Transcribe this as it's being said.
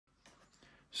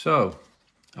So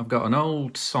I've got an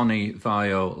old Sony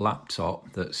Vaio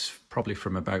laptop that's probably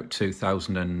from about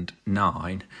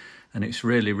 2009 and it's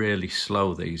really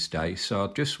slow these days, so I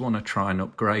just want to try and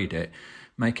upgrade it,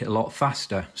 make it a lot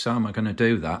faster. So how am I going to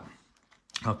do that?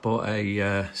 I've bought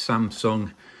a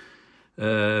Samsung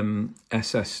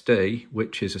SSD,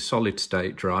 which is a solid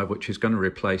state drive, which is going to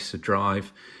replace the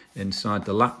drive inside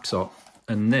the laptop,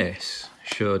 and this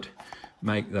should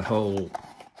make the whole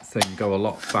thing go a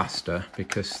lot faster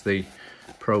because the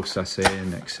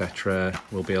processing etc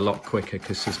will be a lot quicker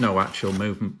because there's no actual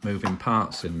moving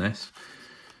parts in this.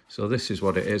 So this is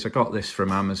what it is. I got this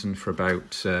from Amazon for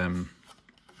about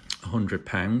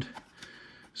 £100.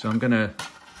 So I'm going to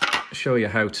show you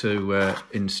how to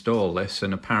install this,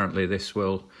 and apparently this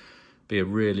will be a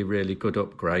really good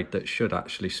upgrade that should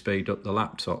actually speed up the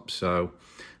laptop. So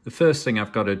the first thing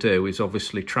I've got to do is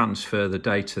obviously transfer the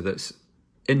data that's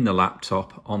in the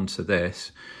laptop onto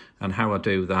this, and how I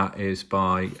do that is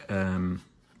by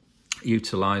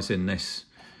utilising this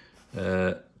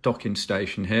docking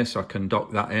station here, so I can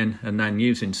dock that in, and then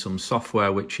using some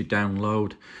software which you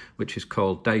download, which is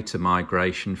called data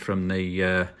migration from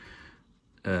the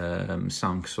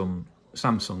Samsung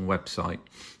website.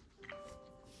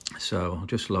 So I'll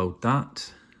just load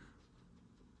that.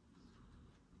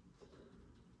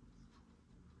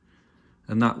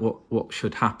 And that what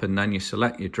should happen then, you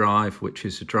select your drive, which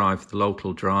is the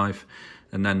local drive,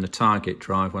 and then the target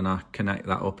drive when I connect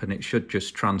that up, and it should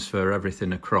just transfer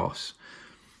everything across.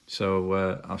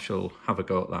 So I shall have a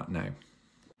go at that now.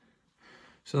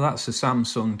 So that's the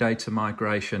Samsung data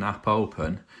migration app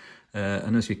open,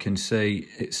 and as you can see,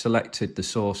 it's selected the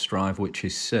source drive, which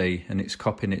is C, and it's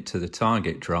copying it to the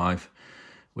target drive,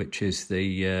 which is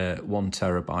the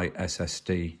 1TB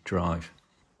SSD drive.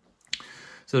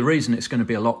 So the reason it's going to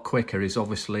be a lot quicker is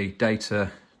obviously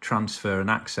data transfer and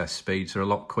access speeds are a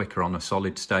lot quicker on a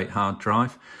solid state hard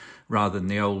drive rather than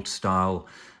the old style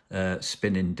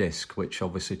spinning disk, which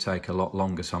obviously take a lot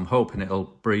longer. So I'm hoping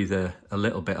it'll breathe a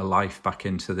little bit of life back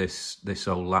into this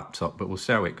old laptop, but we'll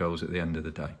see how it goes at the end of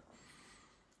the day.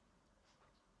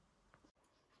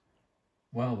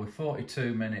 Well, we're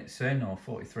 42 minutes in, or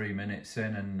 43 minutes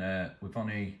in, and we've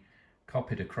only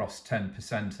copied across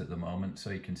 10% at the moment,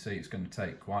 so you can see it's going to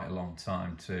take quite a long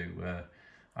time to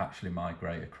actually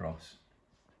migrate across.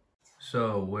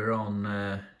 So we're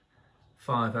on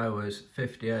 5 hours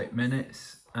 58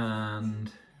 minutes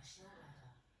and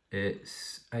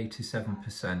it's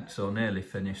 87%, so nearly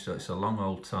finished, so it's a long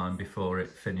old time before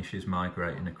it finishes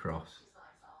migrating across.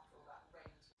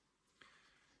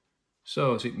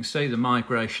 So as you can see, the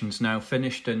migration's now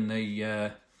finished and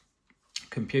the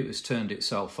computer's turned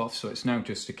itself off, so it's now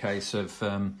just a case of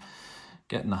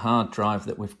getting the hard drive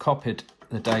that we've copied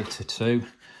the data to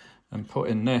and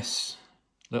putting this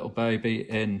little baby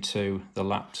into the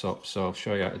laptop. So I'll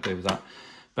show you how to do that.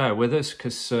 Bear with us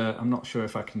because I'm not sure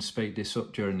if I can speed this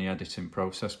up during the editing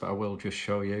process, but I will just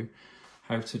show you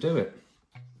how to do it.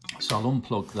 So I'll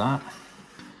unplug that.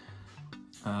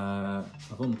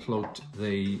 I've unplugged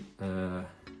the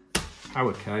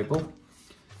power cable,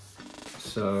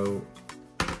 so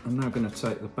I'm now going to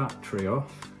take the battery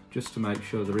off just to make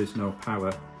sure there is no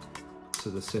power to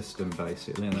the system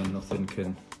basically, and then nothing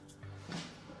can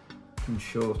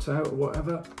short out or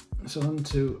whatever. So I'm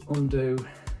to undo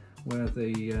where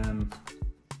the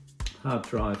hard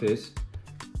drive is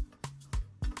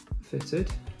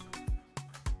fitted.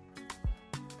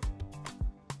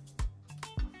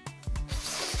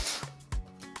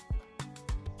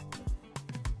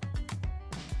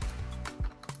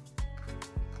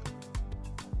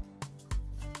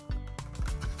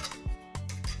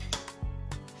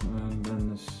 And then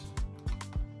there's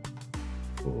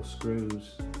 4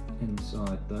 screws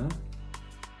inside there.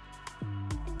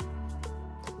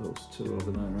 Put those 2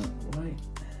 over there out of the way.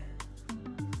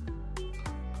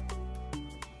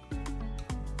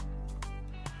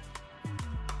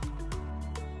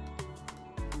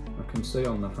 I can see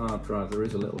on the hard drive there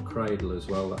is a little cradle as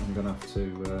well that I'm going to have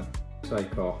to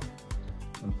take off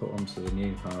and put onto the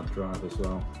new hard drive as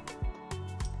well.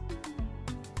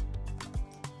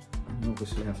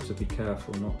 Obviously have to be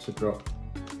careful not to drop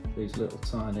these little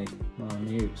tiny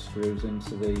minute screws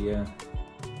into the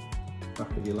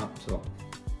back of your laptop.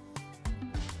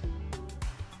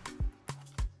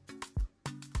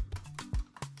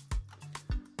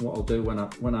 What I'll do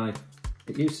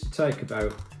it used to take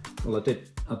about, well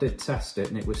I did test it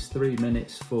and it was 3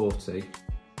 minutes 40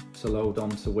 to load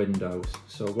onto Windows.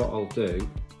 So what I'll do,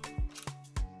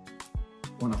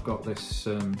 when I've got this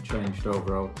changed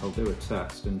over, I'll do a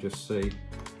test and just see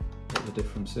what the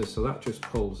difference is. So that just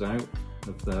pulls out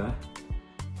of there.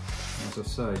 As I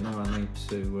say, now I need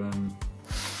to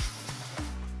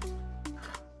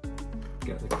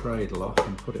get the cradle off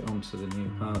and put it onto the new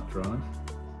hard drive,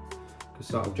 because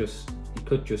that'll just, you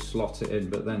could just slot it in,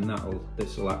 but then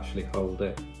this will actually hold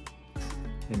it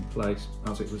in place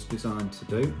as it was designed to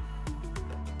do.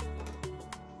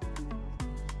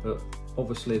 But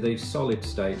obviously these solid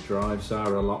state drives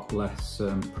are a lot less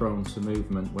prone to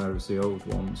movement, whereas the old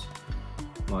ones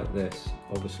like this,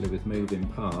 obviously with moving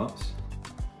parts,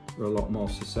 are a lot more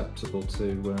susceptible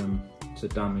to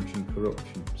damage and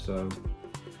corruption. So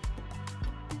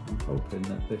I'm hoping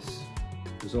that this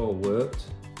has all worked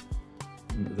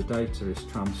and that the data is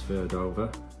transferred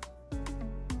over.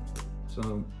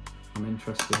 So I'm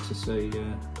interested to see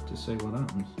what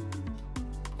happens.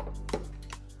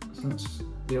 So that's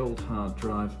the old hard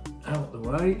drive out the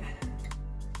way.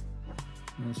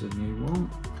 There's a new one.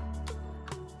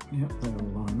 Yep, they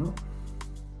all line up,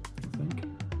 I think.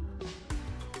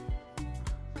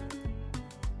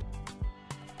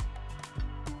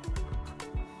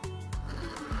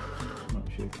 Not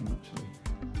sure you can actually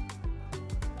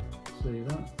see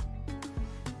that.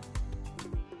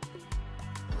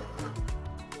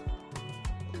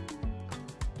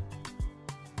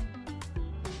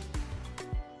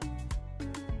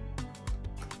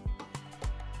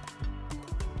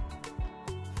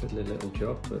 Fiddly little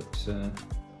job, but I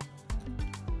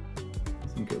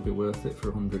think it'll be worth it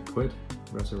for 100 quid,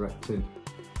 resurrecting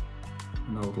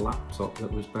an old laptop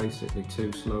that was basically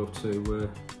too slow to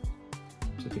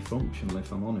be functional,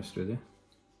 if I'm honest with you.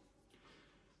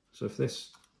 So if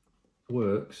this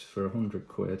works for 100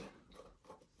 quid,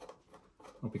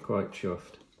 I'll be quite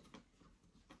chuffed.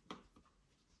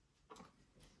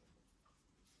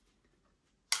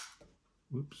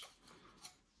 Whoops.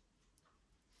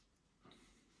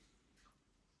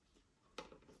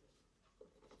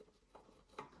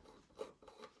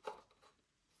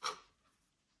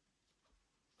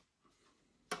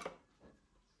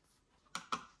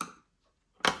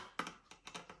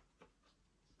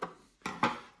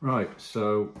 Right,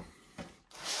 so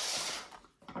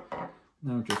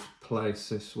now just place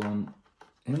this one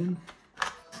in,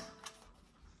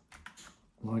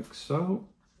 like so,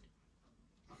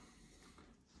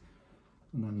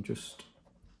 and then just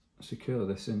secure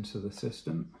this into the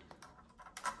system,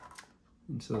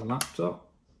 into the laptop.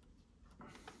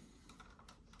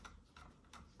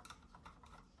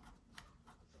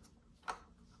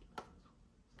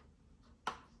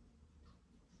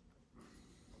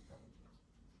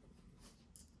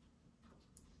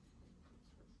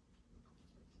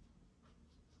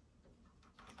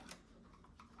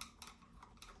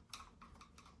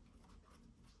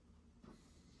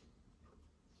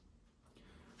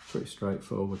 Pretty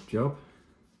straightforward job.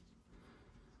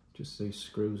 Just these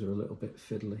screws are a little bit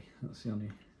fiddly. That's the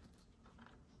only.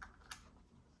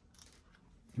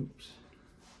 Oops.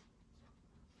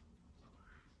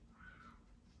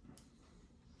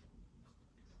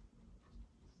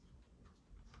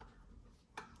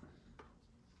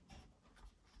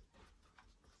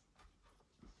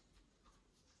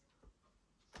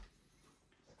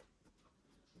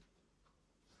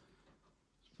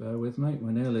 Just bear with me,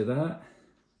 we're nearly there.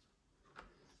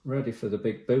 Ready for the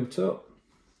big boot up.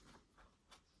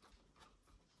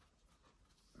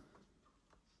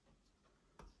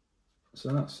 So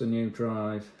that's the new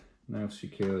drive now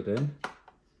secured in.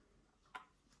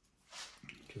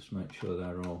 Just make sure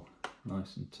they're all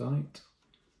nice and tight.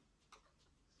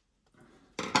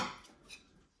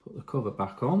 Put the cover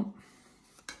back on.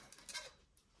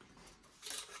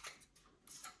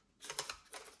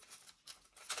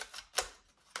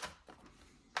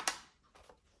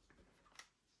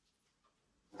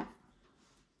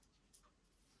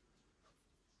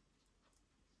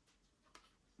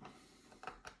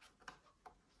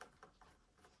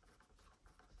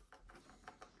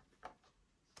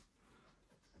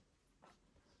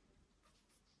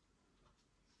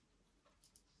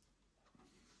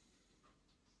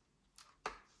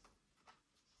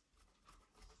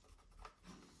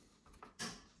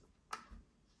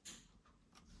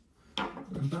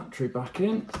 And battery back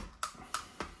in.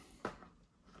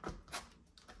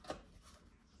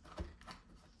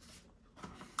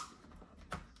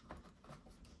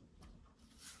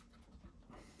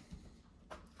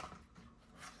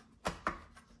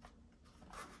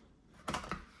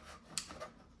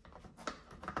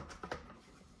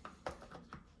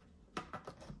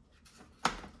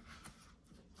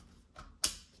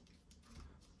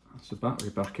 That's the battery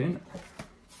back in.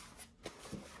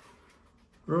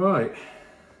 Right.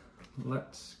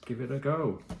 Let's give it a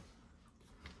go.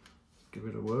 Give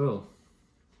it a whirl.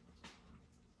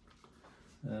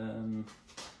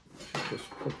 Just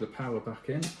plug the power back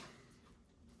in.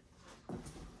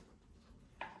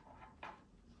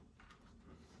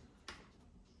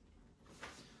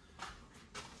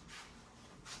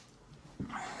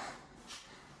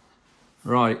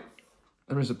 Right,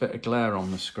 there is a bit of glare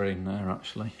on the screen there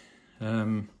actually.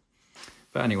 But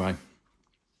anyway,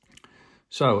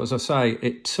 so as I say,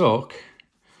 it took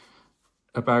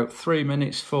about 3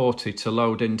 minutes 40 to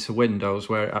load into Windows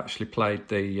where it actually played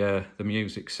the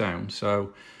music sound.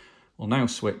 So we'll now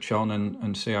switch on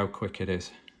and see how quick it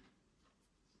is.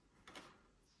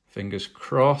 Fingers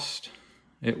crossed,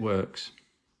 it works.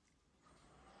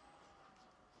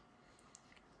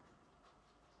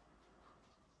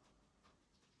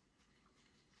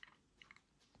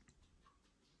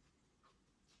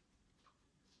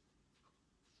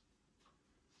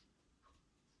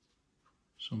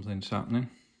 Something's happening.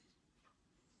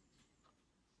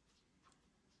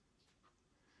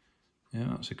 Yeah,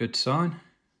 that's a good sign.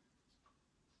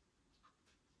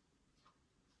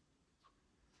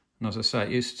 And as I say,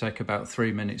 it used to take about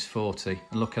 3 minutes 40.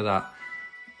 And look at that.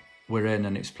 We're in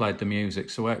and it's played the music.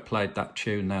 So where it played that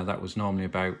tune now, that was normally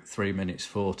about 3 minutes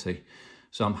 40.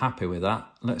 So I'm happy with that.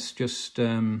 Let's just...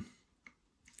 you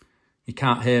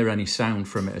can't hear any sound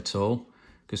from it at all,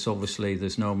 because obviously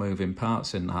there's no moving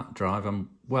parts in that drive. I'm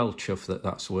well chuffed that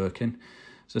that's working.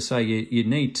 As I say, you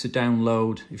need to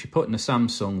download, if you're putting a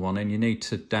Samsung one in, you need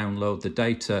to download the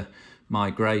data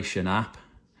migration app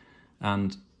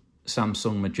and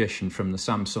Samsung Magician from the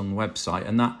Samsung website.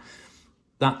 And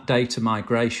that data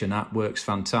migration app works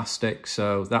fantastic.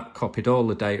 So that copied all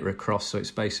the data across, so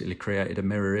it's basically created a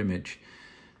mirror image.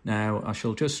 Now, I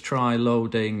shall just try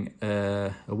loading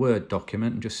a Word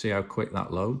document and just see how quick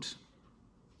that loads.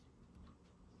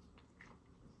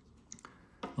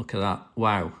 Look at that.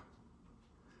 Wow.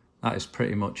 That is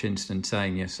pretty much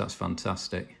instantaneous. That's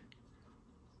fantastic.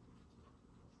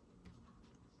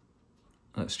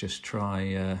 Let's just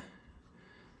try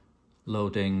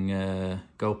loading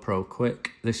GoPro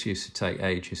Quick. This used to take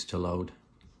ages to load.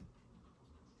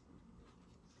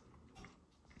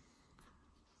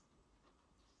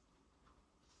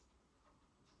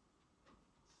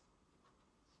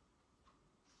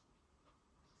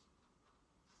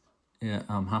 Yeah,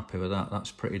 I'm happy with that. That's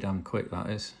pretty damn quick,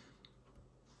 that is.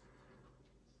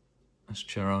 Let's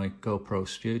try GoPro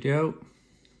Studio.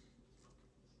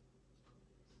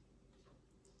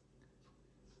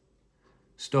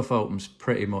 Stuff opens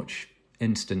pretty much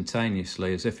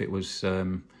instantaneously, as if it was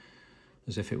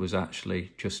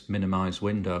actually just minimized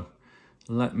window.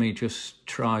 Let me just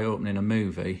try opening a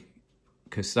movie,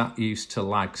 because that used to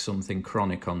lag something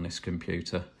chronic on this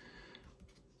computer.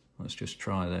 Let's just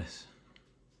try this.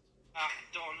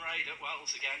 Dawn Raid at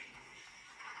Wells again.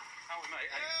 How are we, mate?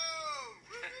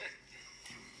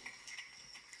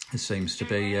 This seems to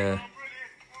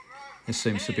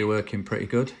be working pretty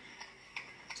good.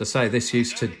 As I say, this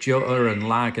used to jutter and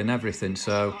lag and everything,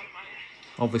 so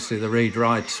obviously the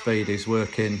read-write speed is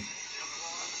working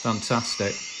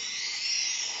fantastic.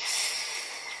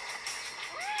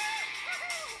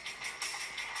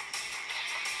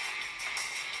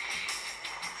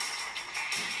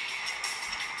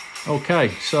 Okay,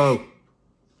 so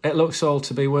it looks all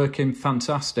to be working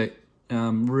fantastic.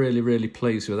 I'm really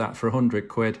pleased with that. For 100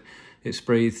 quid, it's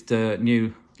breathed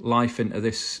new life into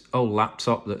this old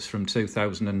laptop that's from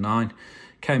 2009.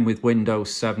 Came with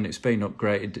Windows 7. It's been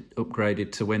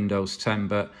upgraded to Windows 10,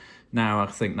 but now I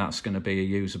think that's going to be a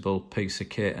usable piece of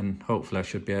kit, and hopefully I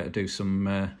should be able to do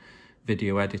some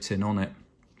video editing on it.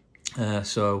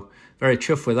 So very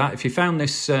chuffed with that. If you found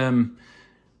this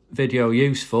video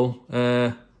useful,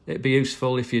 it'd be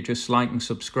useful if you just like and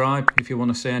subscribe if you want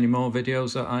to see any more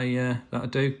videos that I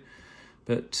do.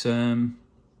 But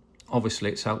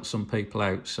obviously it's helped some people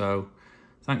out, so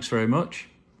thanks very much.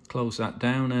 Close that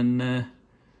down, and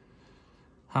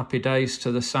happy days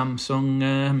to the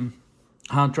Samsung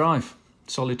hard drive,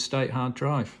 solid state hard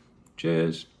drive.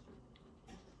 Cheers.